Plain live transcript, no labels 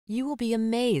You will be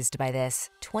amazed by this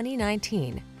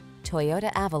 2019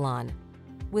 Toyota Avalon.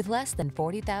 With less than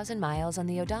 40,000 miles on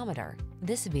the odometer,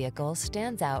 this vehicle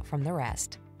stands out from the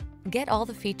rest. Get all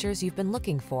the features you've been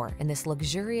looking for in this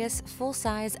luxurious,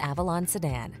 full-size Avalon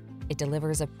sedan. It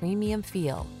delivers a premium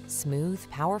feel, smooth,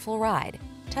 powerful ride,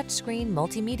 touchscreen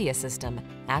multimedia system,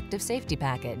 active safety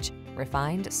package,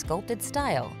 refined sculpted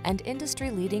style, and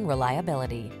industry-leading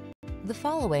reliability. The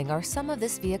following are some of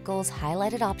this vehicle's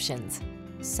highlighted options: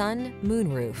 sun,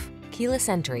 moonroof, keyless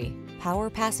entry, power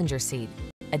passenger seat,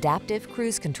 adaptive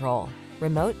cruise control,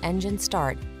 remote engine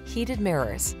start, heated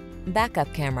mirrors,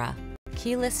 backup camera,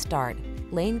 keyless start,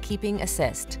 lane keeping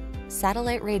assist,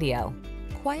 satellite radio.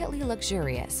 Quietly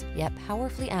luxurious, yet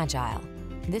powerfully agile,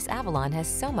 this Avalon has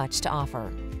so much to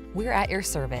offer. We're at your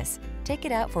service. Take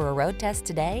it out for a road test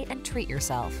today and treat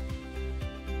yourself.